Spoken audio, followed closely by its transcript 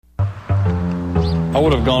I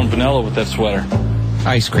would have gone vanilla with that sweater.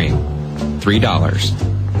 Ice cream, $3.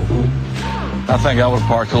 I think I would have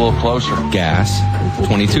parked a little closer. Gas,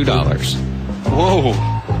 $22. Whoa.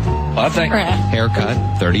 I think... Haircut,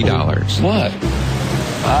 $30. What?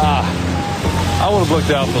 I would have looked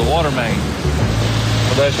out for the water main.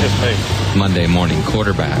 But that's just me. Monday morning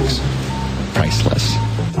quarterbacks, priceless.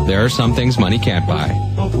 There are some things money can't buy.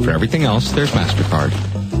 For everything else, there's MasterCard.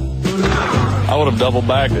 I would have double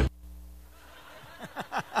bagged it.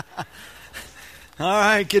 All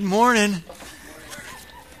right, good morning.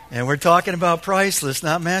 And we're talking about priceless,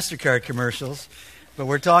 not MasterCard commercials. But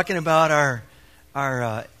we're talking about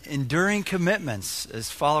our enduring commitments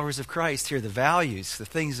as followers of Christ here, the values, the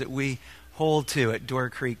things that we hold to at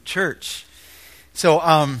Door Creek Church. So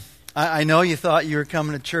I know you thought you were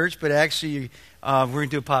coming to church, but actually we're going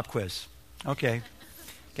to do a pop quiz. Okay.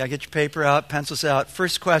 Got to get your paper out, pencils out.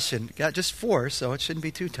 First question. Got just 4, so it shouldn't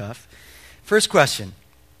be too tough. First question.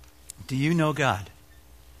 Do you know God?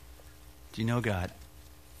 Do you know God?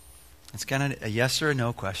 It's kind of a yes or a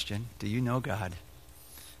no question. Do you know God?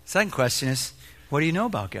 Second question is, what do you know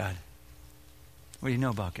about God? What do you know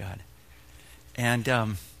about God?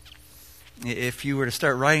 And if you were to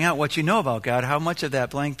start writing out what you know about God, how much of that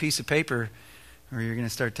blank piece of paper, or you're going to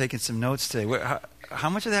start taking some notes today, how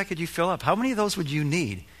much of that could you fill up? How many of those would you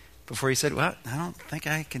need before you said, well, I don't think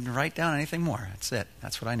I can write down anything more. That's it.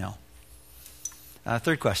 That's what I know.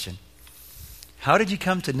 Third question. How did you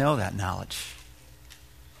come to know that knowledge?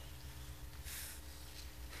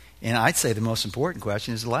 And I'd say the most important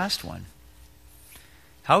question is the last one.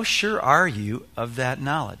 How sure are you of that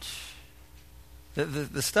knowledge?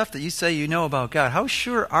 The stuff that you say you know about God, how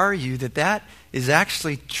sure are you that that is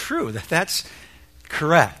actually true, that that's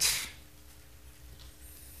correct?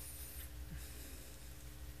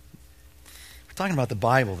 We're talking about the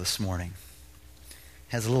Bible this morning.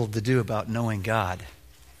 It has a little to do about knowing God. It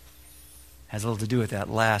has a little to do with that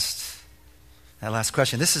last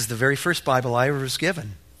question. This is the very first Bible I ever was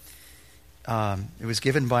given. It was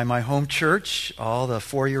given by my home church. All the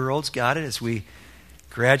 4-year-olds got it as we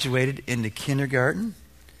graduated into kindergarten.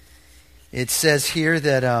 It says here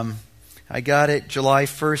that I got it July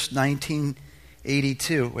 1st,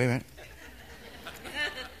 1982. Wait a minute.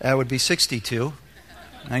 That would be 62.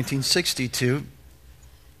 1962.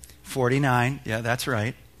 49. Yeah, that's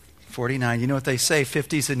right. 49. You know what they say?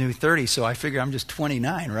 50 is the new 30, so I figure I'm just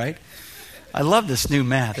 29, right? I love this new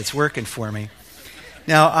math. It's working for me.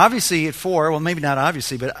 Now, obviously at 4, well, maybe not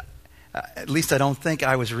obviously, but at least I don't think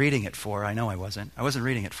I was reading at 4. I know I wasn't. I wasn't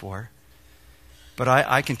reading at 4. But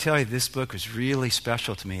I can tell you this book was really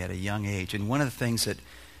special to me at a young age. And one of the things that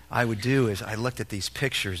I would do is I looked at these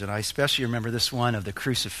pictures, and I especially remember this one of the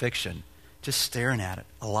crucifixion, just staring at it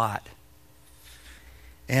a lot.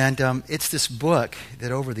 And it's this book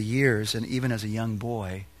that over the years, and even as a young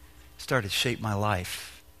boy, started to shape my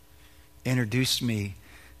life, introduced me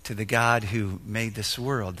to the God who made this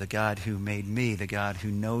world, the God who made me, the God who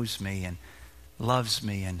knows me and loves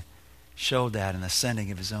me, and showed that in the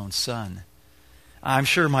sending of his own Son. I'm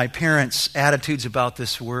sure my parents' attitudes about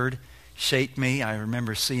this word shaped me. I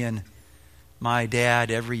remember seeing my dad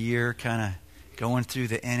every year kind of going through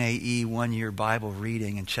the NAE one-year Bible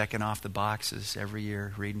reading and checking off the boxes every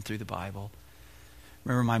year, reading through the Bible.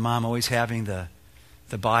 Remember my mom always having the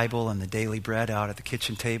Bible and the daily bread out at the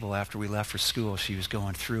kitchen table after we left for school. She was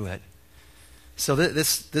going through it. So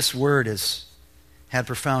this word has had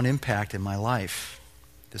profound impact in my life,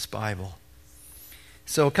 this Bible.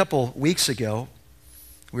 So a couple weeks ago,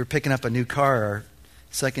 we were picking up a new car. Our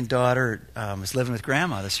second daughter was living with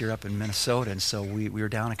Grandma this year up in Minnesota, and so we were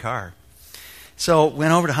down a car. So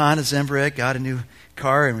went over to Honda Zembrig, got a new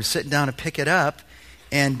car, and was sitting down to pick it up.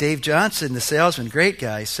 And Dave Johnson, the salesman, great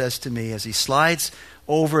guy, says to me as he slides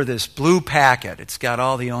over this blue packet. It's got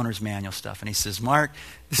all the owner's manual stuff. And he says, Mark,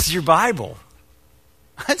 this is your Bible.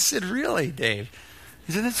 I said, really, Dave?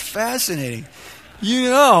 He said, that's fascinating. You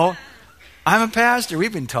know, I'm a pastor.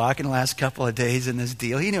 We've been talking the last couple of days in this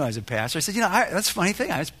deal. He knew I was a pastor. I said, that's a funny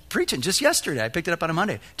thing. I was preaching just yesterday. I picked it up on a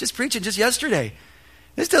Monday. Just preaching just yesterday.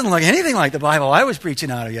 This doesn't look anything like the Bible I was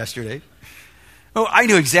preaching out of yesterday. Oh, I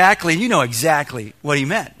knew exactly, you know exactly what he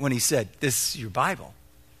meant when he said, this is your Bible.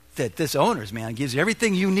 That this owner's man gives you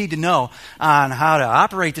everything you need to know on how to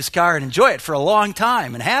operate this car and enjoy it for a long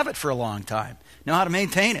time and have it for a long time. Know how to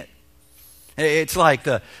maintain it. It's like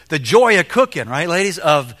the joy of cooking, right, ladies,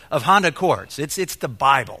 of Honda Accords. It's the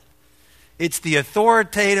Bible. It's the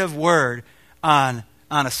authoritative word on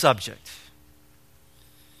a subject.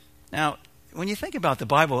 Now, when you think about the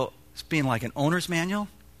Bible as being like an owner's manual,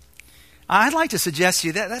 I'd like to suggest to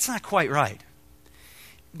you that that's not quite right.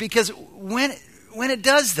 Because when when it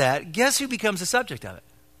does that, guess who becomes the subject of it?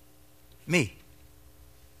 Me.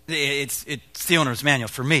 It's the owner's manual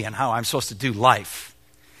for me on how I'm supposed to do life.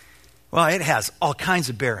 Well, it has all kinds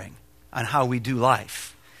of bearing on how we do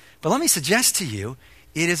life. But let me suggest to you,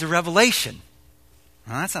 it is a revelation.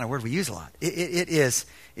 Well, that's not a word we use a lot. It's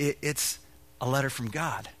a letter from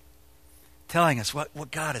God telling us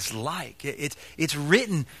what God is like. It's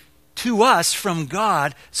written to us from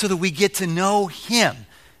God so that we get to know Him,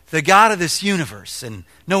 the God of this universe, and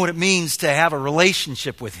know what it means to have a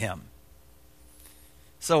relationship with Him.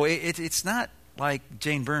 So it's not like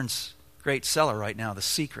Jane Byrne's great seller right now, The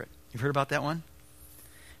Secret. You've heard about that one?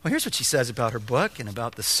 Well, here's what she says about her book and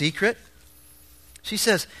about The Secret. She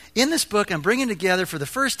says, in this book, I'm bringing together for the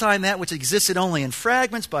first time that which existed only in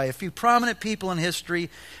fragments by a few prominent people in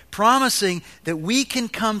history, promising that we can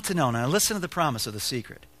come to know. Now, listen to the promise of The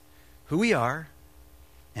Secret. Who we are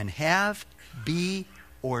and have, be,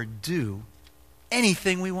 or do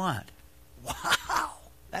anything we want. Wow,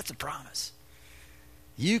 that's a promise.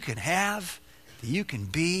 You can have, that you can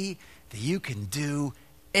be, that you can do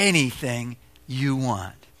anything you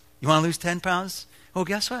want. You want to lose 10 pounds? Well,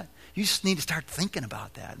 guess what? You just need to start thinking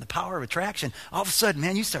about that. And the power of attraction, all of a sudden,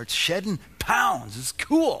 man, you start shedding pounds. It's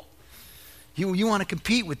cool. You want to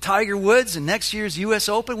compete with Tiger Woods in next year's U.S.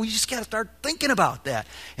 Open? Well, you just got to start thinking about that.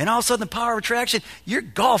 And all of a sudden, the power of attraction, your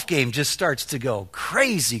golf game just starts to go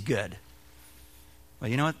crazy good.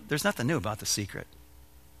 Well, you know what? There's nothing new about The Secret.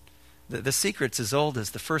 The Secret's as old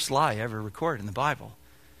as the first lie ever recorded in the Bible.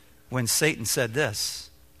 When Satan said this,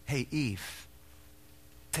 hey, Eve,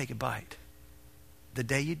 take a bite. The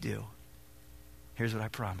day you do, here's what I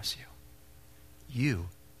promise you. You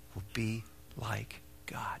will be like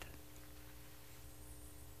God.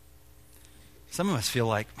 Some of us feel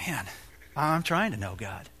like, man, I'm trying to know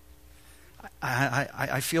God.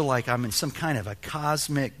 I feel like I'm in some kind of a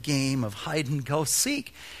cosmic game of hide and go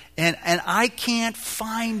seek. And I can't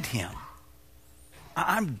find Him.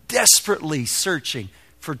 I'm desperately searching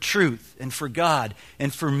for truth and for God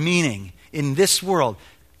and for meaning in this world.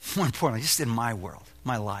 More importantly, just in my world,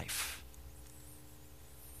 my life.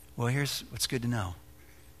 Well, here's what's good to know.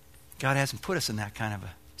 God hasn't put us in that kind of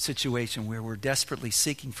a situation where we're desperately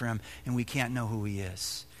seeking for Him and we can't know who He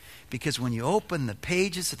is. Because when you open the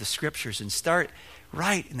pages of the Scriptures and start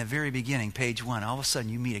right in the very beginning, page 1, all of a sudden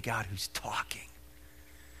you meet a God who's talking.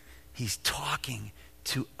 He's talking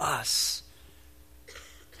to us,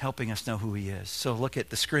 helping us know who He is. So look at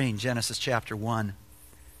the screen, Genesis chapter 1.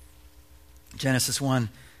 Genesis 1,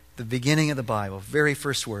 the beginning of the Bible, very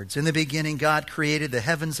first words. In the beginning, God created the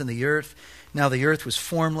heavens and the earth. Now the earth was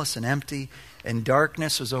formless and empty, and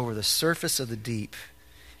darkness was over the surface of the deep.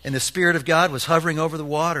 And the Spirit of God was hovering over the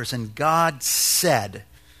waters. And God said,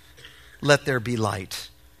 let there be light.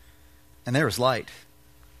 And there was light.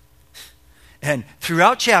 And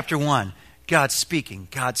throughout chapter 1, God's speaking.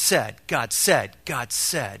 God said, God said, God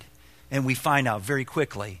said. And we find out very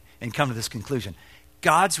quickly and come to this conclusion.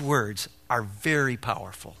 God's words are very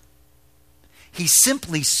powerful. He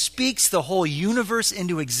simply speaks the whole universe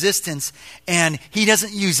into existence, and He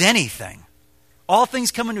doesn't use anything. All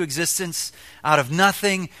things come into existence out of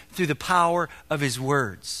nothing through the power of His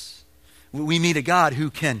words. We meet a God who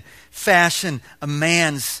can fashion a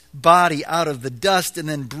man's body out of the dust and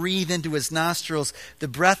then breathe into his nostrils the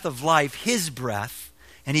breath of life, His breath,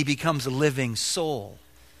 and he becomes a living soul.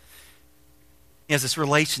 He has this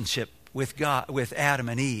relationship with God, with Adam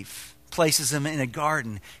and Eve. Places them in a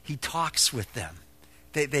garden. He talks with them.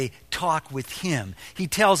 They talk with Him. He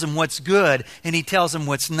tells them what's good and He tells them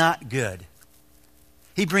what's not good.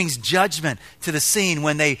 He brings judgment to the scene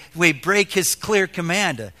when they break His clear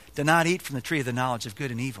command to not eat from the tree of the knowledge of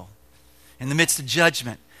good and evil. In the midst of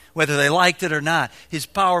judgment, whether they liked it or not, His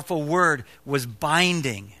powerful word was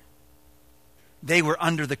binding. They were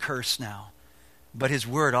under the curse now. But His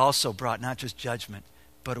word also brought not just judgment,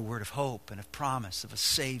 but a word of hope and of promise of a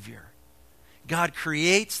Savior. God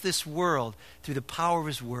creates this world through the power of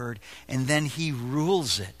His word, and then He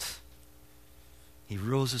rules it. He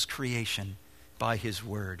rules His creation by His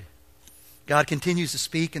word. God continues to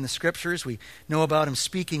speak in the Scriptures. We know about Him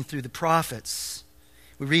speaking through the prophets.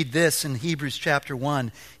 We read this in Hebrews chapter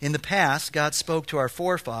 1. In the past, God spoke to our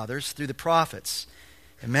forefathers through the prophets,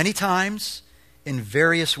 and many times in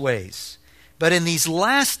various ways. But in these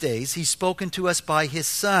last days, He's spoken to us by His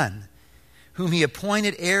Son, whom He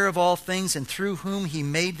appointed heir of all things and through whom He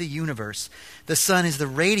made the universe. The Son is the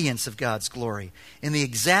radiance of God's glory and the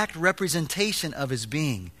exact representation of His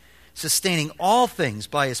being, sustaining all things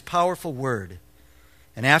by His powerful word.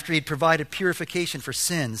 And after He'd provided purification for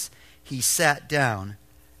sins, He sat down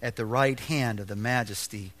at the right hand of the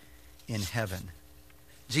Majesty in heaven.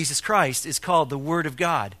 Jesus Christ is called the Word of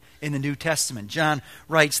God in the New Testament. John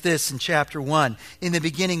writes this in chapter 1. In the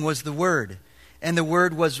beginning was the Word, and the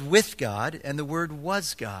Word was with God, and the Word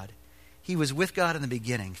was God. He was with God in the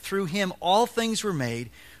beginning. Through him all things were made.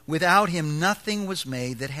 Without him nothing was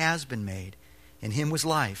made that has been made. In him was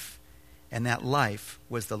life, and that life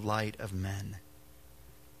was the light of men.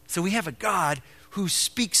 So we have a God who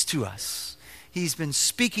speaks to us. He's been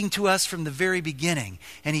speaking to us from the very beginning,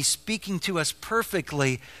 and he's speaking to us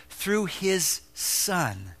perfectly through his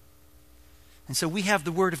Son. And so we have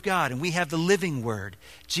the Word of God, and we have the living Word,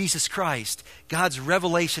 Jesus Christ, God's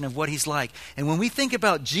revelation of what he's like. And when we think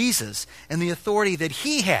about Jesus and the authority that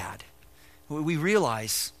he had, we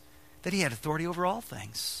realize that he had authority over all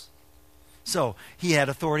things. So he had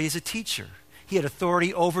authority as a teacher. He had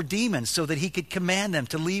authority over demons so that he could command them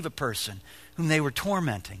to leave a person whom they were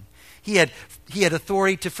tormenting. He had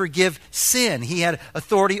authority to forgive sin. He had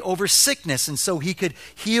authority over sickness, and so he could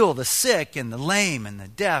heal the sick and the lame and the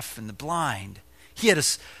deaf and the blind. He had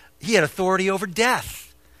authority over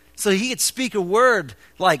death. So he could speak a word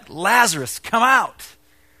like, Lazarus, come out.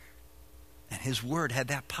 And his word had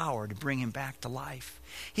that power to bring him back to life.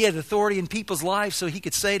 He had authority in people's lives, so he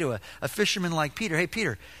could say to a fisherman like Peter, hey,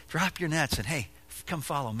 Peter, drop your nets and, hey, come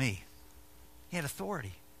follow me. He had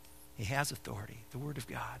authority. He has authority, the Word of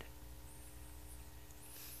God.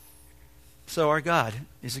 So our God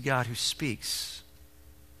is a God who speaks.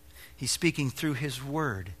 He's speaking through his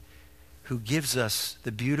Word, who gives us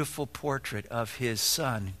the beautiful portrait of his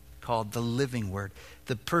Son called the living Word,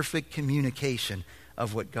 the perfect communication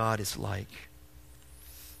of what God is like.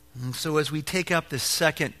 And so as we take up this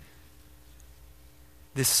second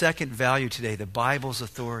value today, the Bible's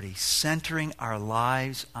authority, centering our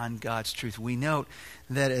lives on God's truth, we note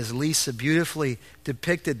that as Lisa beautifully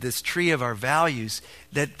depicted this tree of our values,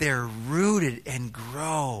 that they're rooted and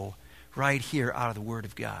grow right here out of the Word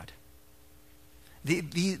of God.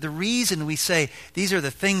 The reason we say these are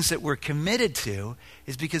the things that we're committed to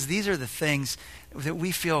is because these are the things that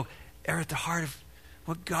we feel are at the heart of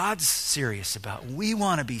what God's serious about. We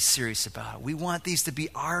want to be serious about. We want these to be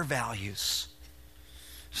our values.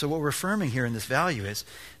 So what we're affirming here in this value is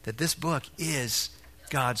that this book is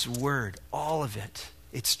God's Word, all of it.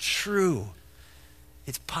 It's true.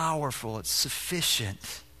 It's powerful. It's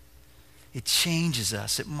sufficient. It changes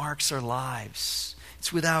us. It marks our lives.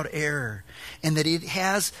 It's without error. And that it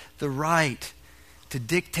has the right to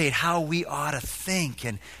dictate how we ought to think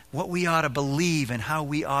and what we ought to believe and how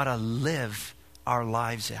we ought to live our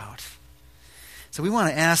lives out. So we want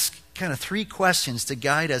to ask kind of 3 questions to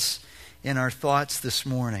guide us in our thoughts this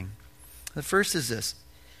morning. The first is this: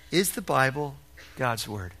 is the Bible God's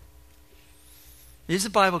Word? Is the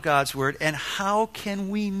Bible God's Word? And how can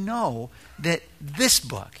we know that this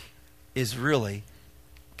book is really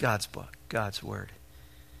God's book, God's Word?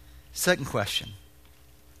 Second question: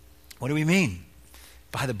 what do we mean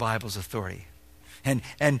by the Bible's authority? And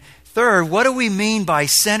third, what do we mean by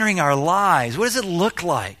centering our lives? What does it look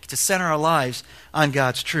like to center our lives on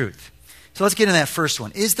God's truth? So let's get into that first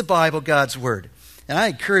one. Is the Bible God's Word? And I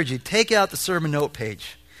encourage you, take out the sermon note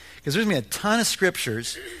page, because there's going to be a ton of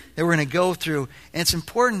scriptures that we're going to go through, and it's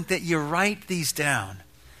important that you write these down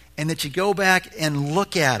and that you go back and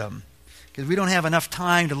look at them, because we don't have enough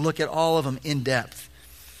time to look at all of them in depth.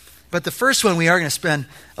 But the first one we are going to spend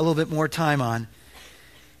a little bit more time on,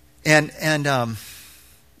 and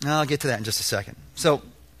I'll get to that in just a second. So,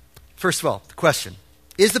 first of all, the question: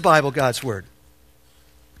 is the Bible God's Word?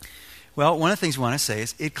 Well, one of the things we want to say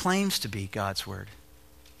is it claims to be God's Word.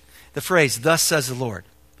 The phrase, "Thus says the Lord,"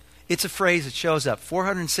 it's a phrase that shows up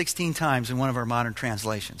 416 times in one of our modern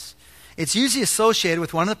translations. It's usually associated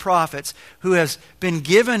with one of the prophets who has been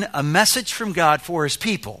given a message from God for his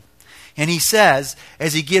people. And he says,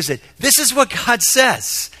 as he gives it, this is what God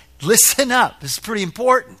says. Listen up. This is pretty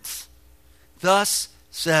important. Thus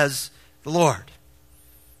says the Lord.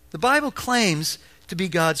 The Bible claims to be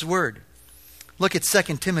God's Word. Look at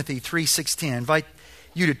 2 Timothy 3:16. I invite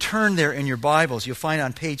you to turn there in your Bibles. You'll find it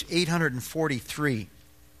on page 843.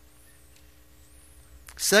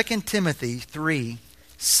 2 Timothy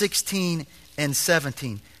 3:16 and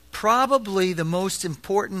 17. Probably the most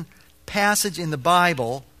important passage in the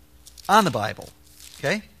Bible, on the Bible.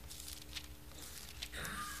 Okay?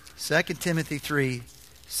 2 Timothy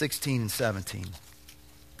 3:16 and 17.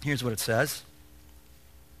 Here's what it says.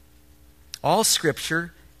 All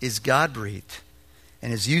Scripture is God-breathed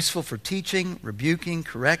and is useful for teaching, rebuking,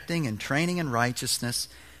 correcting, and training in righteousness,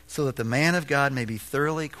 so that the man of God may be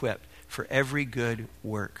thoroughly equipped for every good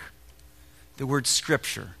work. The word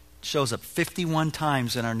Scripture shows up 51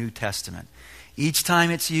 times in our New Testament. Each time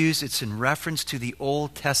it's used, it's in reference to the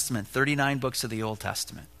Old Testament, 39 books of the Old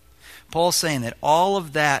Testament. Paul's saying that all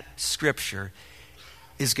of that Scripture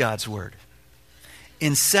is God's Word.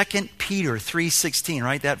 In 2 Peter 3:16,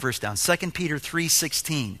 write that verse down. 2 Peter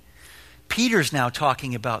 3:16. Peter's now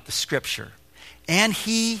talking about the Scripture. And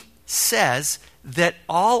he says that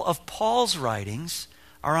all of Paul's writings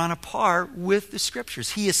are on a par with the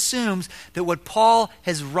Scriptures. He assumes that what Paul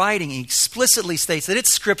is writing, he explicitly states that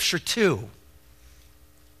it's Scripture too.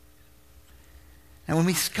 And when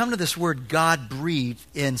we come to this word God-breathed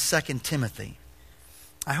in 2 Timothy,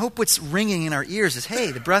 I hope what's ringing in our ears is,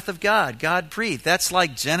 hey, the breath of God, God-breathed. That's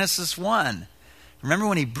like Genesis 1. Remember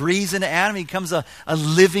when he breathes into Adam, he becomes a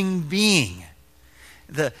living being.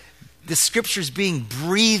 The Scriptures being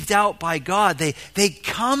breathed out by God, they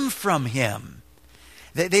come from him.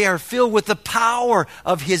 They are filled with the power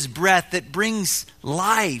of his breath that brings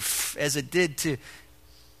life, as it did to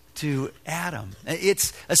Adam.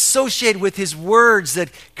 It's associated with his words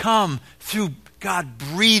that come through God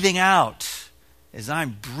breathing out, as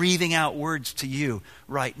I'm breathing out words to you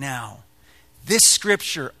right now. This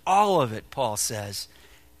Scripture, all of it, Paul says,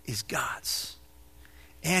 is God's.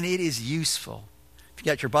 And it is useful. If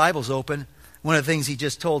you got your Bibles open, one of the things he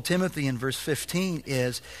just told Timothy in verse 15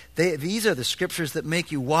 is, these are the Scriptures that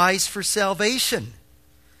make you wise for salvation.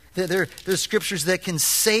 They're Scriptures that can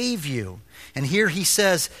save you. And here he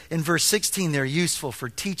says in verse 16, they're useful for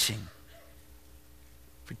teaching.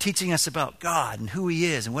 For teaching us about God and who he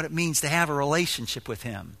is and what it means to have a relationship with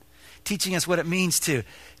him. Teaching us what it means to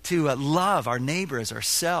love our neighbor as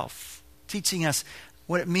ourselves. Teaching us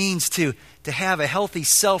what it means to have a healthy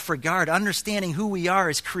self-regard, understanding who we are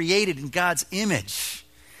as created in God's image.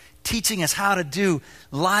 Teaching us how to do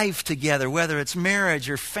life together, whether it's marriage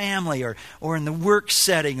or family or in the work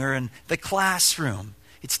setting or in the classroom.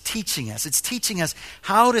 It's teaching us. It's teaching us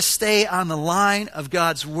how to stay on the line of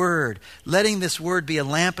God's Word, letting this Word be a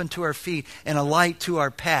lamp unto our feet and a light to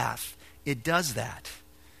our path. It does that.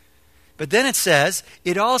 But then it says,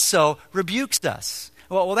 it also rebukes us.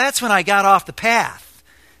 Well, that's when I got off the path.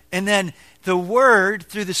 And then the Word,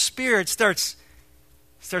 through the Spirit, starts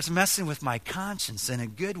messing with my conscience in a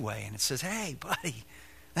good way. And it says, hey, buddy,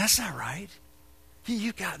 that's not right.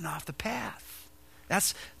 You've gotten off the path.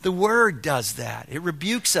 The Word does that. It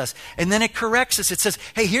rebukes us. And then it corrects us. It says,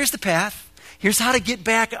 hey, here's the path. Here's how to get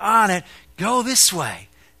back on it. Go this way.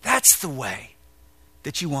 That's the way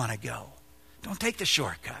that you want to go. Don't take the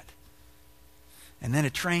shortcut. And then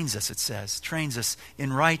it trains us, it says, trains us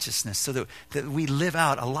in righteousness so that we live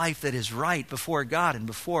out a life that is right before God and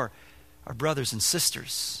before our brothers and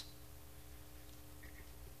sisters.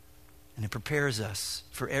 And it prepares us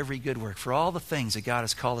for every good work, for all the things that God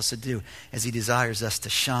has called us to do as he desires us to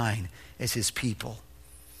shine as his people.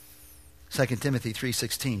 2 Timothy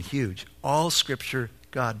 3:16, huge. All Scripture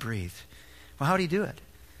God-breathed. Well, how did he do it?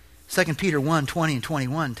 2 Peter 1:20 and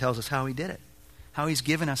 21 tells us how he did it, how he's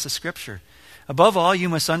given us the Scripture. Above all, you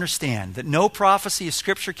must understand that no prophecy of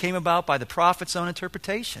Scripture came about by the prophet's own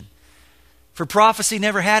interpretation. For prophecy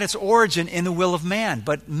never had its origin in the will of man,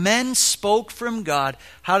 but men spoke from God.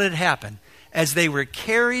 How did it happen? As they were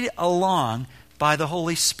carried along by the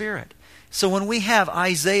Holy Spirit. So when we have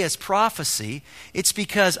Isaiah's prophecy, it's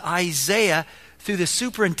because Isaiah, through the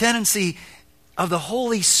superintendency of the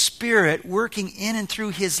Holy Spirit working in and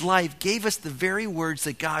through his life, gave us the very words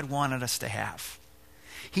that God wanted us to have.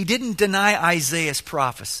 He didn't deny Isaiah's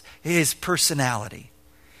prophecy, his personality.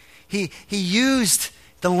 He used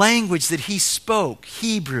the language that he spoke,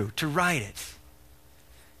 Hebrew, to write it.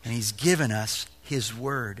 And he's given us his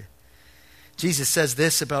word. Jesus says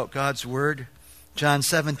this about God's word. John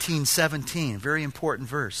 17:17, very important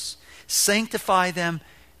verse. Sanctify them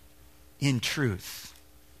in truth.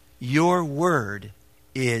 Your word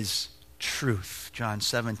is truth. John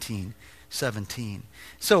 17:17.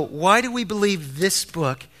 So why do we believe this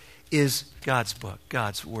book is God's book,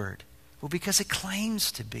 God's word? Well, because it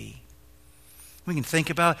claims to be. We can think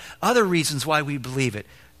about other reasons why we believe it.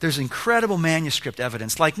 There's incredible manuscript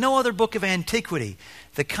evidence, like no other book of antiquity.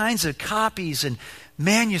 The kinds of copies and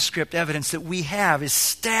manuscript evidence that we have is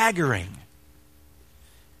staggering.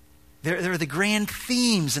 There are the grand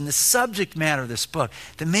themes and the subject matter of this book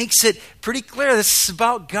that makes it pretty clear this is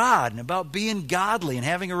about God and about being godly and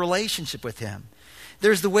having a relationship with him.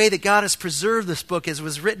 There's the way that God has preserved this book as it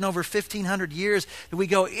was written over 1,500 years that we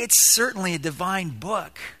go, it's certainly a divine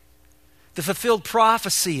book. The fulfilled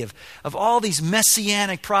prophecy of all these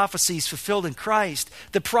messianic prophecies fulfilled in Christ,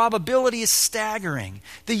 the probability is staggering.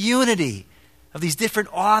 The unity of these different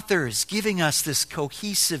authors giving us this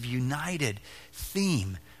cohesive, united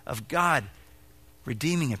theme of God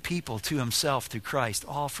redeeming a people to himself through Christ,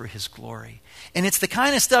 all for his glory. And it's the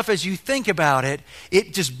kind of stuff, as you think about it,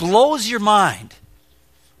 it just blows your mind.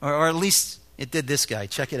 Or at least it did this guy.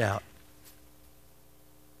 Check it out.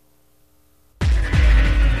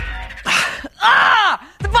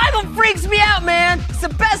 The Bible freaks me out, man. It's the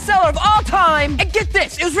bestseller of all time. And get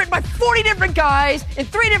this, it was written by 40 different guys in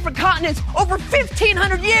 3 different continents over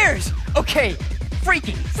 1,500 years. Okay,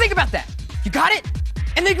 freaky. Think about that. You got it?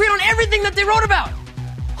 And they agreed on everything that they wrote about.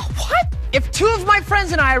 What? If 2 of my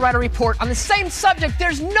friends and I write a report on the same subject,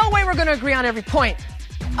 there's no way we're going to agree on every point.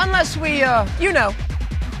 Unless we,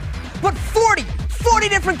 But 40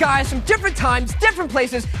 different guys from different times, different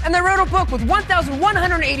places, and they wrote a book with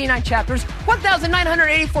 1,189 chapters,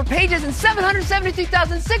 1,984 pages, and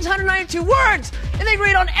 772,692 words. And they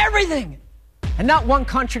agreed on everything. And not one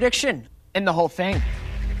contradiction in the whole thing.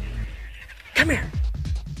 Come here.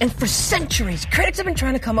 And for centuries, critics have been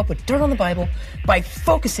trying to come up with dirt on the Bible by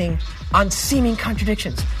focusing on seeming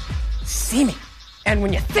contradictions. Seeming. And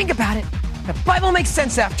when you think about it, the Bible makes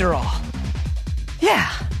sense after all.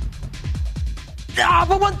 Yeah.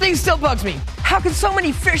 But one thing still bugs me. How can so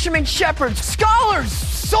many fishermen, shepherds, scholars,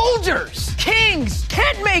 soldiers, kings,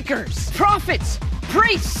 tent makers, prophets,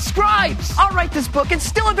 priests, scribes all write this book and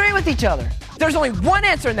still agree with each other? There's only one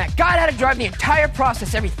answer in that. God had to drive the entire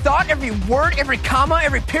process. Every thought, every word, every comma,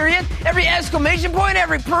 every period, every exclamation point,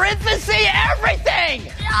 every parenthesis,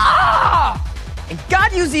 everything! And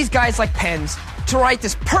God used these guys like pens to write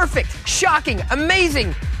this perfect, shocking,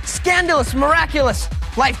 amazing, scandalous, miraculous,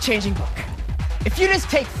 life-changing book. If you just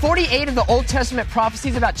take 48 of the Old Testament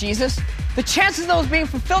prophecies about Jesus, the chances of those being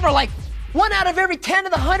fulfilled are like 1 out of every 10 to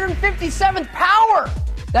the 157th power.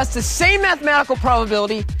 That's the same mathematical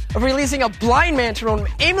probability of releasing a blind man to roam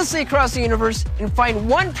aimlessly across the universe and find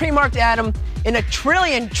one pre-marked atom in a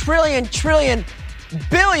trillion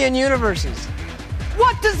billion universes.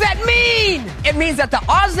 What does that mean? It means that the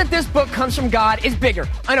odds that this book comes from God is bigger,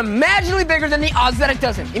 unimaginably bigger than the odds that it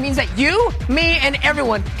doesn't. It means that you, me, and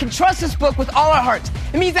everyone can trust this book with all our hearts.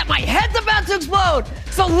 It means that my head's about to explode,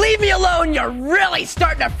 so leave me alone. You're really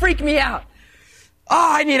starting to freak me out.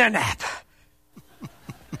 Oh, I need a nap.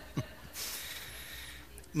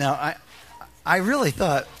 Now, I really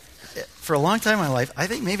thought, for a long time in my life, I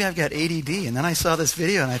think maybe I've got ADD. And then I saw this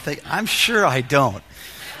video and I think, I'm sure I don't.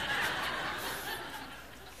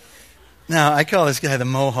 Now, I call this guy the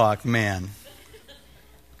Mohawk Man.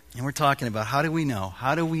 And we're talking about how do we know?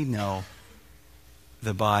 How do we know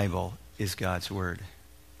the Bible is God's Word?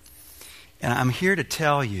 And I'm here to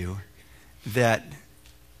tell you that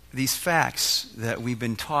these facts that we've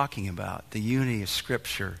been talking about, the unity of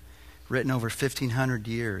Scripture, written over 1,500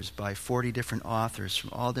 years by 40 different authors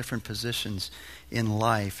from all different positions in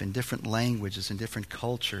life, in different languages, in different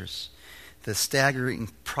cultures, the staggering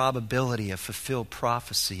probability of fulfilled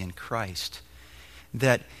prophecy in Christ,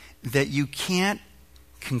 that you can't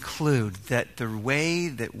conclude that the way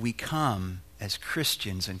that we come as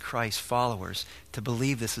Christians and Christ followers to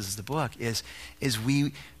believe this is the book is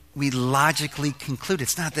we logically conclude.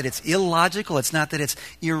 It's not that it's illogical, it's not that it's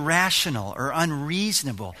irrational or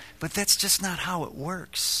unreasonable, but that's just not how it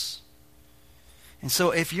works. And so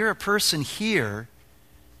if you're a person here,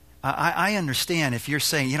 I understand if you're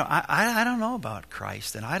saying, I don't know about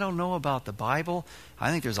Christ and I don't know about the Bible.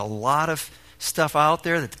 I think there's a lot of stuff out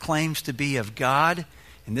there that claims to be of God,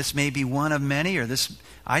 and this may be one of many, or this,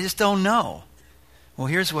 I just don't know. Well,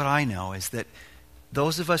 here's what I know is that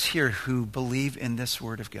those of us here who believe in this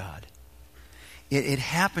Word of God, it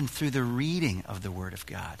happened through the reading of the Word of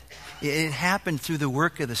God. It happened through the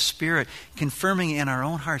work of the Spirit, confirming in our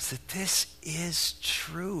own hearts that this is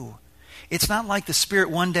true. It's not like the Spirit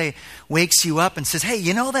one day wakes you up and says, hey,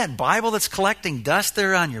 you know that Bible that's collecting dust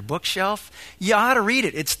there on your bookshelf? You ought to read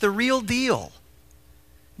it. It's the real deal.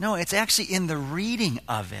 No, it's actually in the reading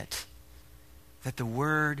of it that the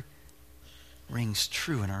Word rings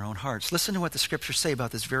true in our own hearts. Listen to what the Scriptures say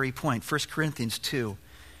about this very point. 1 Corinthians 2,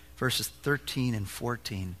 verses 13 and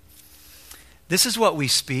 14. This is what we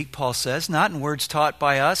speak, Paul says, not in words taught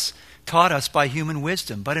us by human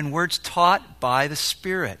wisdom, but in words taught by the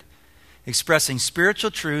Spirit, expressing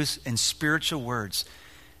spiritual truths in spiritual words.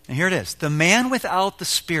 And here it is. The man without the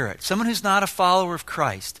Spirit, someone who's not a follower of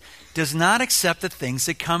Christ, does not accept the things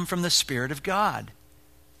that come from the Spirit of God.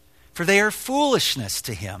 For they are foolishness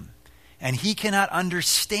to him, and he cannot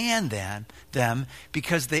understand them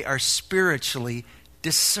because they are spiritually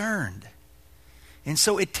discerned. And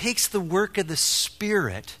so it takes the work of the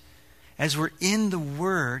Spirit as we're in the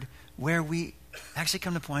Word where we actually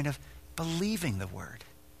come to the point of believing the Word.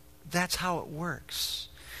 That's how it works.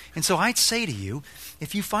 And so I'd say to you,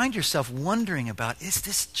 if you find yourself wondering about, is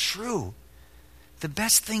this true? the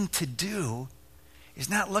best thing to do is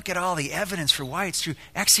not look at all the evidence for why it's true.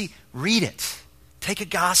 Actually, read it. Take a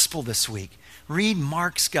gospel this week. Read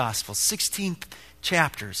Mark's gospel, 16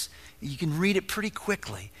 chapters. You can read it pretty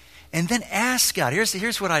quickly. And then ask God.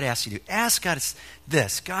 Here's what I'd ask you to do. Ask God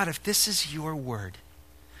this. God, if this is your word,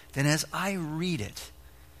 then as I read it,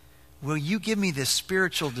 will you give me this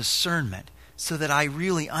spiritual discernment so that I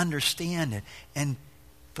really understand it and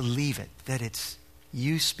believe it, that it's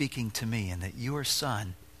you speaking to me and that your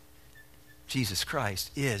Son, Jesus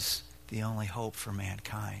Christ, is the only hope for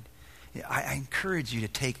mankind. I encourage you to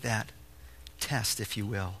take that test, if you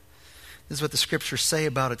will. This is what the Scriptures say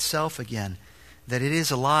about itself again, that it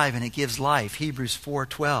is alive and it gives life. Hebrews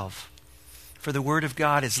 4:12. For the Word of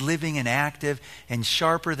God is living and active and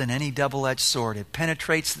sharper than any double-edged sword. It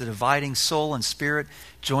penetrates the dividing soul and spirit,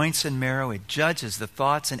 joints and marrow. It judges the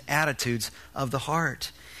thoughts and attitudes of the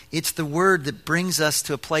heart. It's the Word that brings us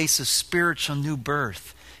to a place of spiritual new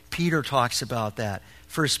birth. Peter talks about that.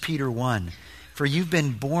 1 Peter 1. For you've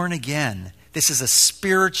been born again. This is a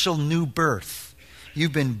spiritual new birth.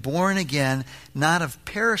 You've been born again, not of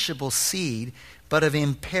perishable seed, but of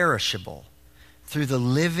imperishable, through the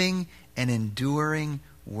living and enduring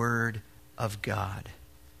Word of God.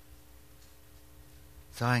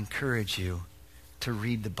 So I encourage you to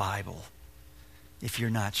read the Bible if you're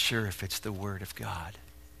not sure if it's the Word of God.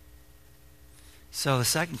 So the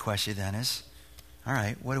second question then is, all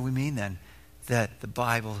right, what do we mean then that the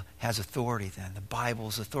Bible has authority then? The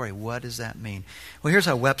Bible's authority. What does that mean? Well, here's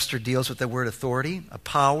how Webster deals with the word authority: a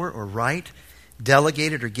power or right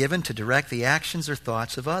delegated or given to direct the actions or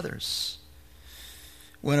thoughts of others.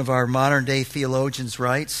 One of our modern day theologians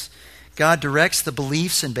writes, God directs the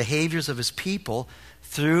beliefs and behaviors of his people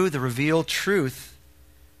through the revealed truth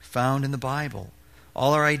found in the Bible.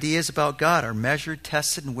 All our ideas about God are measured,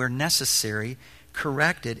 tested, and where necessary,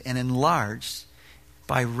 corrected and enlarged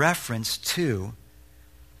by reference to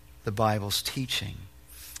the Bible's teaching.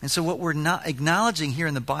 And so what we're not acknowledging here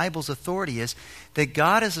in the Bible's authority is that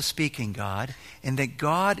God is a speaking God, and that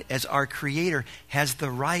God, as our Creator, has the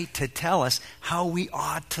right to tell us how we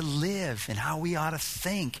ought to live and how we ought to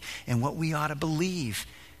think and what we ought to believe,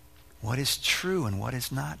 what is true and what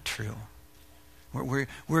is not true. We're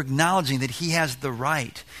acknowledging that he has the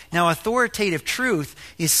right. Now, authoritative truth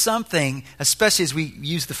is something, especially as we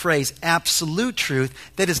use the phrase absolute truth,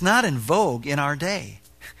 that is not in vogue in our day.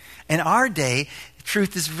 In our day,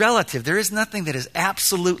 truth is relative. There is nothing that is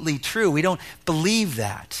absolutely true. We don't believe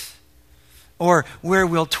that. Or where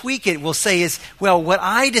we'll tweak it, we'll say is, well, what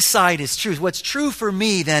I decide is truth. What's true for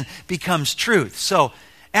me then becomes truth. So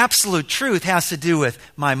absolute truth has to do with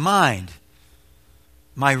my mind,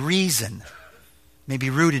 my reason, maybe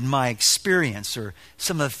rooted in my experience or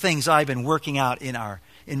some of the things I've been working out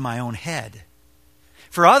in my own head.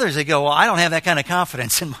 For others, they go, well, I don't have that kind of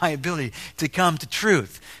confidence in my ability to come to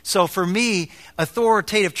truth. So for me,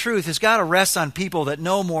 authoritative truth has got to rest on people that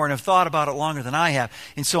know more and have thought about it longer than I have.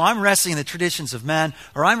 And so I'm resting in the traditions of men,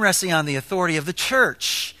 or I'm resting on the authority of the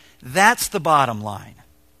church. That's the bottom line.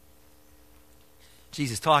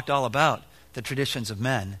 Jesus talked all about the traditions of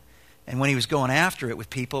men. And when he was going after it with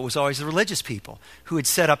people, it was always the religious people who had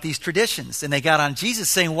set up these traditions. And they got on Jesus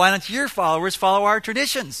saying, why don't your followers follow our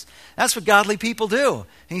traditions? That's what godly people do.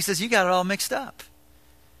 And he says, you got it all mixed up.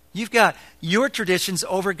 You've got your traditions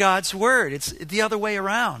over God's word. It's the other way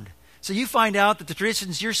around. So you find out that the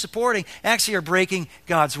traditions you're supporting actually are breaking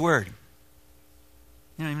God's word. You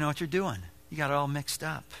don't even know what you're doing. You got it all mixed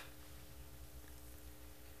up.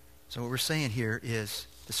 So what we're saying here is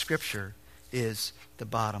the Scripture is the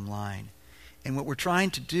bottom line. And what we're trying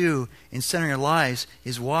to do in centering our lives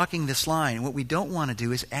is walking this line. And what we don't want to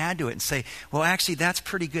do is add to it and say, well, actually, that's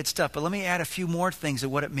pretty good stuff, but let me add a few more things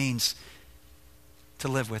of what it means to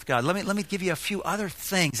live with God. Let me give you a few other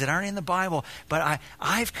things that aren't in the Bible, but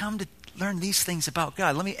I've come to learn these things about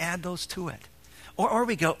God. Let me add those to it. Or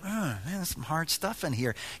we go, man, there's some hard stuff in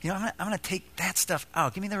here. I'm going to take that stuff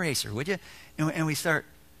out. Give me the eraser, would you? And we start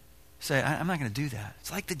say, I'm not going to do that.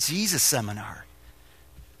 It's like the Jesus seminar.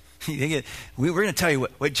 We're going to tell you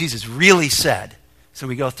what Jesus really said. So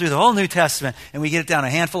we go through the whole New Testament and we get it down a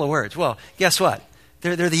handful of words. Well, guess what?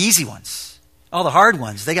 They're the easy ones. All the hard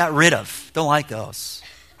ones, they got rid of. Don't like those.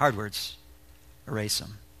 Hard words, erase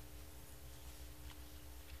them.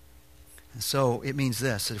 And so it means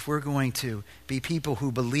this, that if we're going to be people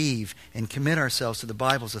who believe and commit ourselves to the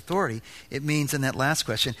Bible's authority, it means in that last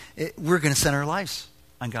question, we're going to center our lives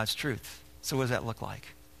on God's truth. So what does that look like?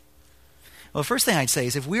 Well, the first thing I'd say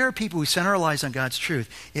is if we are people who center our lives on God's truth,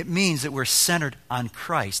 it means that we're centered on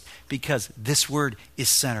Christ because this word is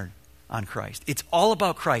centered on Christ. It's all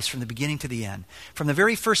about Christ from the beginning to the end. From the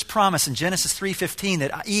very first promise in Genesis 3:15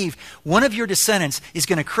 that Eve, one of your descendants, is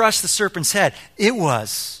going to crush the serpent's head. It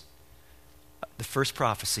was the first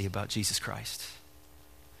prophecy about Jesus Christ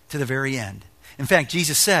to the very end. In fact,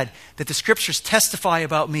 Jesus said that the scriptures testify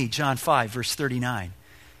about me, John 5, verse 39.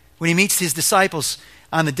 When he meets his disciples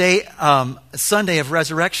on the day, Sunday of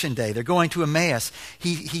Resurrection Day, they're going to Emmaus.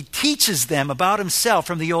 He teaches them about himself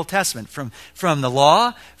from the Old Testament, from the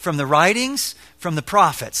law, from the writings, from the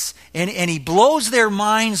prophets. And he blows their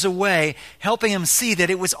minds away, helping them see that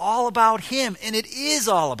it was all about him, and it is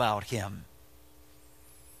all about him.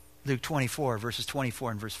 Luke 24, verses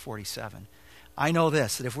 24 and verse 47. I know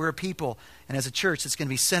this, that if we're a people and as a church that's going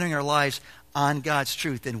to be centering our lives on God's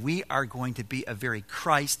truth, then we are going to be a very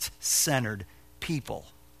Christ-centered people.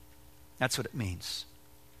 That's what it means.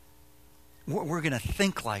 We're going to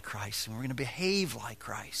think like Christ, and we're going to behave like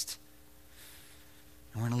Christ.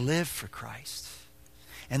 And we're going to live for Christ.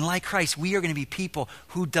 And like Christ, we are going to be people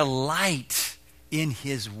who delight in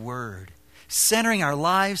his word. Centering our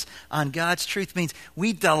lives on God's truth means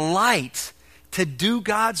we delight to do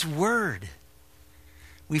God's word.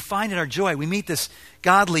 We find it our joy. We meet this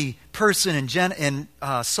godly person in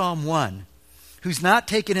Psalm 1 who's not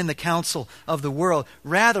taken in the counsel of the world.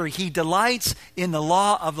 Rather, he delights in the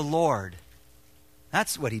law of the Lord.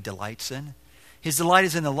 That's what he delights in. His delight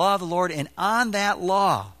is in the law of the Lord, and on that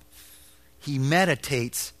law, he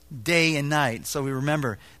meditates day and night. So we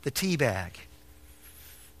remember the tea bag.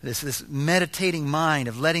 This meditating mind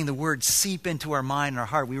of letting the word seep into our mind and our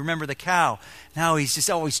heart. We remember the cow. Now he's just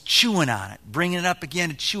always chewing on it, bringing it up again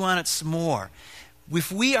to chew on it some more.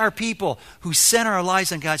 If we are people who center our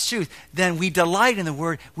lives on God's truth, then we delight in the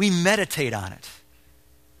word, we meditate on it.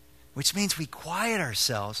 Which means we quiet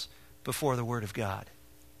ourselves before the word of God.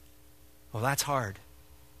 Well, that's hard.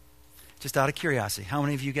 Just out of curiosity, how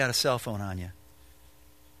many of you got a cell phone on you?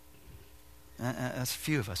 That's a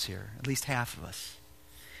few of us here, at least half of us.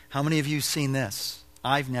 How many of you have seen this?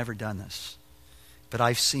 I've never done this, but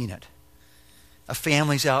I've seen it. A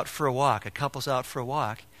family's out for a walk, a couple's out for a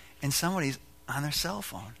walk, and somebody's on their cell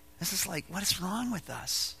phone. This is like, what is wrong with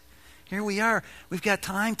us? Here we are. We've got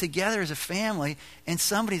time together as a family, and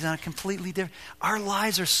somebody's on a completely different... Our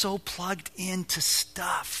lives are so plugged into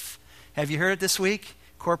stuff. Have you heard it this week?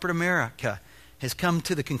 Corporate America has come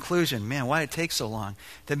to the conclusion, man, why did it take so long?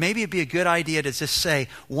 That maybe it'd be a good idea to just say,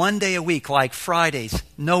 one day a week, like Fridays,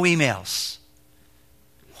 no emails.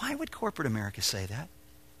 Why would corporate America say that?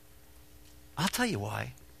 I'll tell you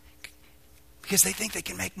why. Because they think they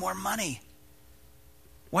can make more money.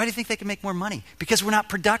 Why do you think they can make more money? Because we're not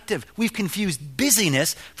productive. We've confused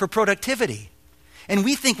busyness for productivity. And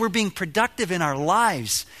we think we're being productive in our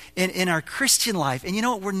lives, in our Christian life. And you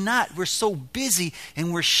know what? We're not. We're so busy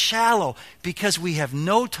and we're shallow because we have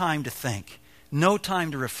no time to think, no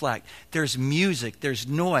time to reflect. There's music, there's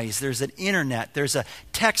noise, there's an internet, there's a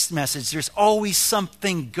text message. There's always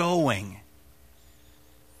something going.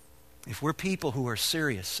 If we're people who are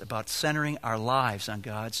serious about centering our lives on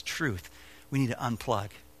God's truth, we need to unplug.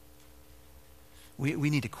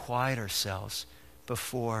 We need to quiet ourselves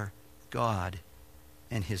before God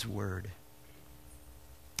and his word.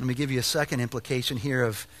 Let me give you a second implication here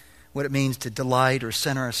of what it means to delight or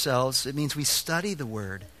center ourselves. It means we study the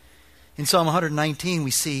word. In Psalm 119,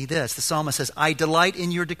 we see this. The psalmist says, I delight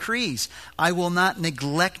in your decrees. I will not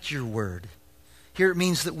neglect your word. Here it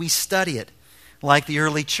means that we study it. Like the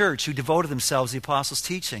early church who devoted themselves to the apostles'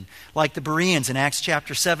 teaching. Like the Bereans in Acts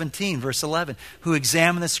chapter 17, verse 11, who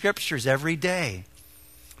examined the scriptures every day.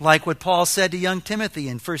 Like what Paul said to young Timothy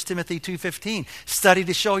in 1 Timothy 2:15, study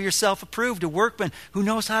to show yourself approved, a workman who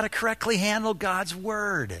knows how to correctly handle God's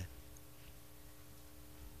word.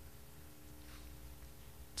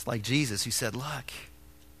 It's like Jesus who said, look,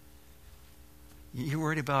 you're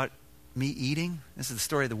worried about me eating? This is the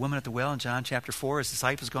story of the woman at the well in John chapter 4. His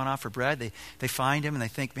disciples gone off for bread. They find him and they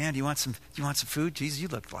think, man, do you want some food? Jesus, you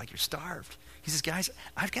look like you're starved. He says, guys,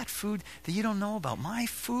 I've got food that you don't know about. My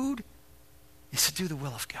food is to do the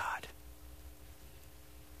will of God.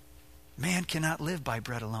 Man cannot live by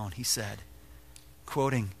bread alone, he said,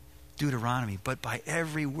 quoting Deuteronomy, but by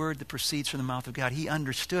every word that proceeds from the mouth of God. He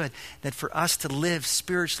understood that for us to live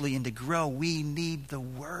spiritually and to grow, we need the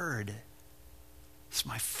word. It's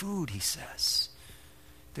my food, he says.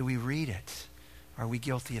 Do we read it? Are we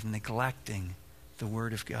guilty of neglecting the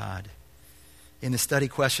word of God? In the study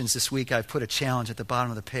questions this week, I've put a challenge at the bottom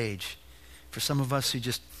of the page. For some of us who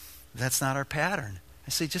just, that's not our pattern. I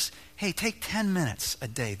say hey, take 10 minutes a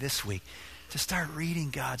day this week to start reading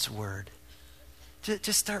God's word.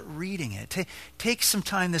 Just start reading it. Take some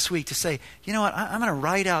time this week to say, you know what, I'm going to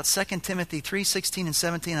write out 2 Timothy 3:16 and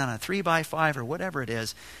 17 on a 3x5 or whatever it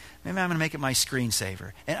is. Maybe I'm going to make it my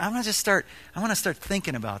screensaver. And I'm going to start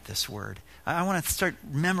thinking about this word. I want to start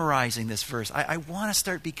memorizing this verse. I want to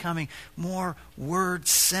start becoming more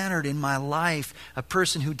word-centered in my life, a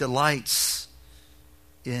person who delights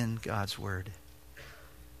in God's word.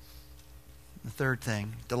 The third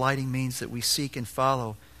thing, delighting means that we seek and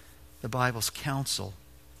follow the Bible's counsel.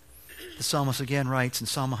 The psalmist again writes in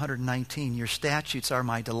Psalm 119, "Your statutes are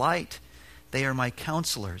my delight. They are my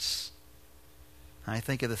counselors." I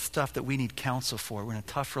think of the stuff that we need counsel for. We're in a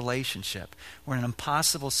tough relationship. We're in an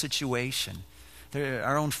impossible situation.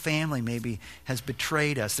 Our own family maybe has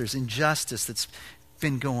betrayed us. There's injustice that's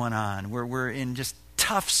been going on. We're in just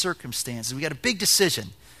tough circumstances. We got a big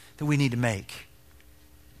decision that we need to make.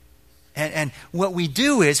 And what we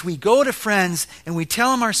do is we go to friends and we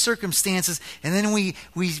tell them our circumstances, and then we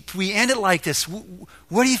end it like this.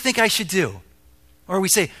 What do you think I should do? Or we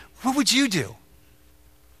say, what would you do?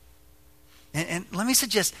 And let me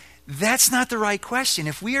suggest, that's not the right question.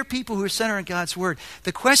 If we are people who are centered on God's word,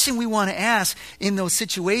 the question we want to ask in those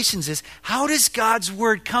situations is, how does God's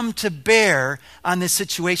word come to bear on this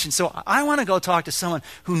situation? So I want to go talk to someone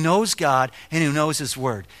who knows God and who knows his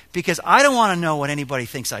word, because I don't want to know what anybody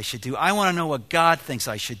thinks I should do. I want to know what God thinks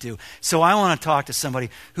I should do. So I want to talk to somebody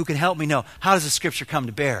who can help me know, how does the scripture come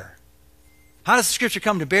to bear? How does the scripture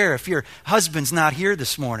come to bear if your husband's not here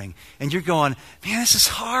this morning and you're going, man, this is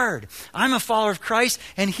hard. I'm a follower of Christ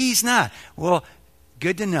and he's not. Well,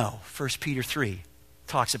 good to know. 1 Peter 3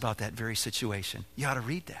 talks about that very situation. You ought to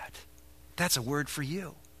read that. That's a word for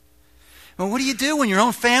you. Well, what do you do when your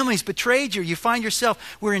own family's betrayed you? You find yourself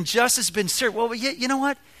where injustice has been served. Well, you know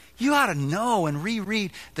what? You ought to know and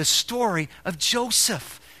reread the story of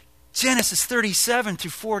Joseph. Genesis 37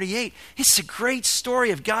 through 48. It's a great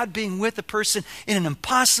story of God being with a person in an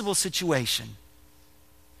impossible situation.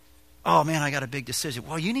 Oh man, I got a big decision.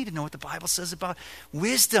 Well, you need to know what the Bible says about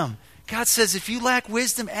wisdom. God says, if you lack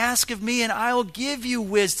wisdom, ask of me and I'll give you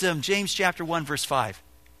wisdom. James chapter 1 verse 5.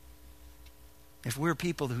 If we're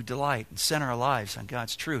people who delight and center our lives on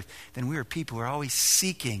God's truth, then we are people who are always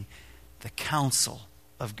seeking the counsel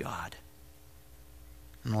of God.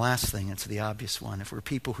 And the last thing, it's the obvious one. If we're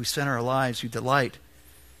people who center our lives, who delight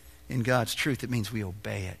in God's truth, it means we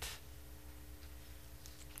obey it.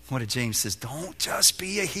 What did James says? Don't just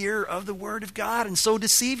be a hearer of the word of God and so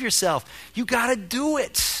deceive yourself. You got to do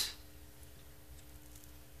it.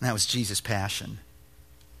 And that was Jesus' passion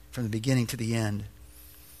from the beginning to the end.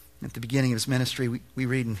 At the beginning of his ministry, we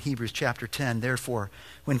read in Hebrews chapter 10, therefore,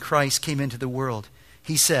 when Christ came into the world,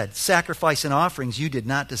 he said, sacrifice and offerings you did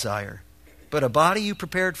not desire, but a body you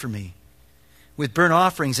prepared for me. With burnt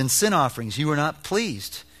offerings and sin offerings you were not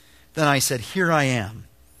pleased. Then I said, here I am.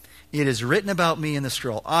 It is written about me in the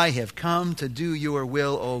scroll. I have come to do your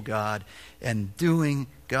will, O God. And doing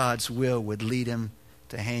God's will would lead him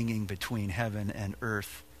to hanging between heaven and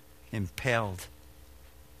earth, impaled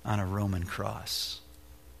on a Roman cross.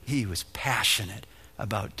 He was passionate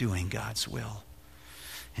about doing God's will.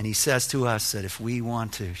 And he says to us that if we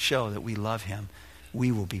want to show that we love him, we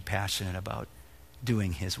will be passionate about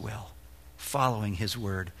doing his will, following his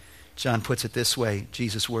word. John puts it this way,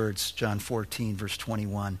 Jesus' words, John 14, verse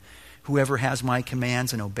 21. Whoever has my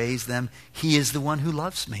commands and obeys them, he is the one who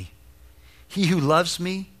loves me. He who loves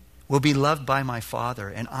me will be loved by my Father,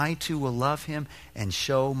 and I too will love him and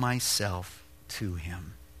show myself to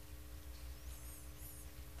him.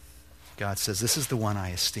 God says, this is the one I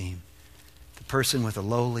esteem. The person with a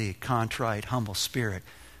lowly, contrite, humble spirit,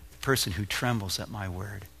 person who trembles at my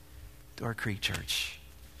word. Door Creek Church,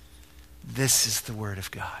 this is the word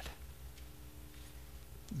of God.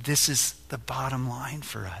 This is the bottom line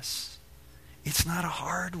for us. It's not a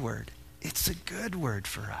hard word. It's a good word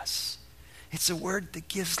for us. It's a word that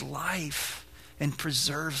gives life and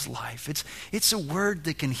preserves life. It's a word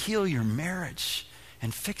that can heal your marriage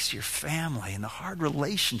and fix your family and the hard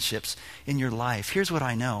relationships in your life. Here's what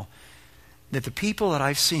I know. That the people that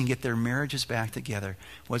I've seen get their marriages back together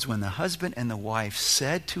was when the husband and the wife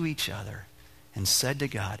said to each other and said to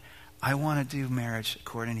God, I want to do marriage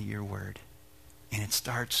according to your word. And it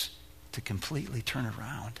starts to completely turn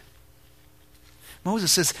around.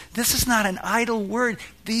 Moses says, this is not an idle word.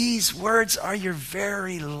 These words are your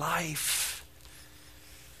very life.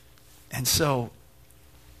 And so,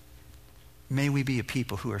 may we be a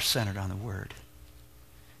people who are centered on the word.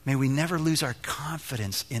 May we never lose our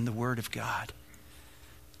confidence in the word of God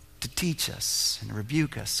to teach us and to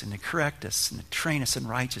rebuke us and to correct us and to train us in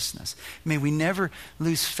righteousness. May we never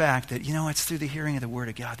lose fact that, it's through the hearing of the word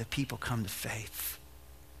of God that people come to faith.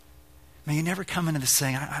 May you never come into this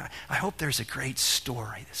saying, I hope there's a great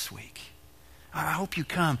story this week. I hope you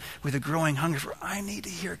come with a growing hunger for, I need to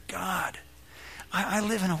hear God. I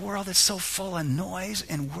live in a world that's so full of noise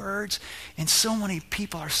and words, and so many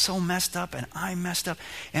people are so messed up, and I'm messed up,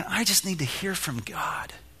 and I just need to hear from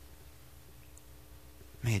God.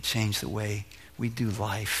 May it change the way we do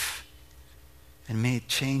life, and may it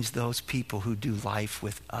change those people who do life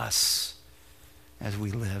with us as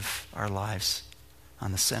we live our lives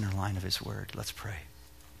on the center line of his word. Let's pray.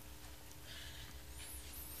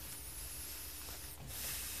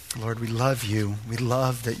 Lord, we love you. We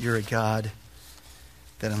love that you're a God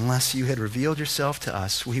that unless you had revealed yourself to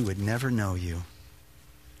us, we would never know you.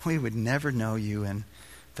 We would never know you in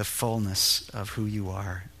the fullness of who you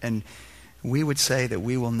are. And we would say that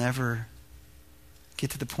we will never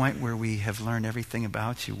get to the point where we have learned everything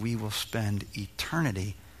about you. We will spend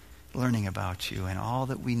eternity learning about you, and all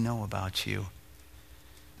that we know about you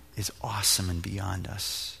is awesome and beyond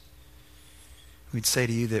us. We'd say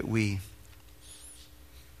to you that we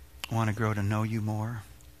want to grow to know you more,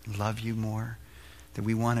 love you more, that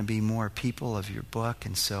we want to be more people of your book.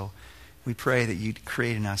 And so we pray that you'd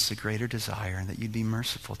create in us a greater desire and that you'd be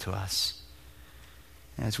merciful to us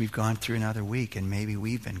as we've gone through another week, and maybe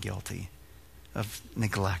we've been guilty of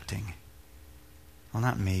neglecting. Well,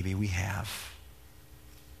 not maybe, we have.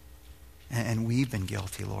 And we've been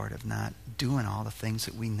guilty, Lord, of not doing all the things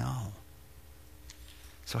that we know.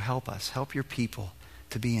 So help us, help your people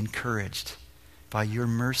to be encouraged by your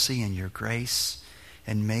mercy and your grace.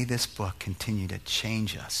 And may this book continue to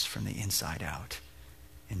change us from the inside out.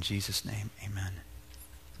 In Jesus' name, amen.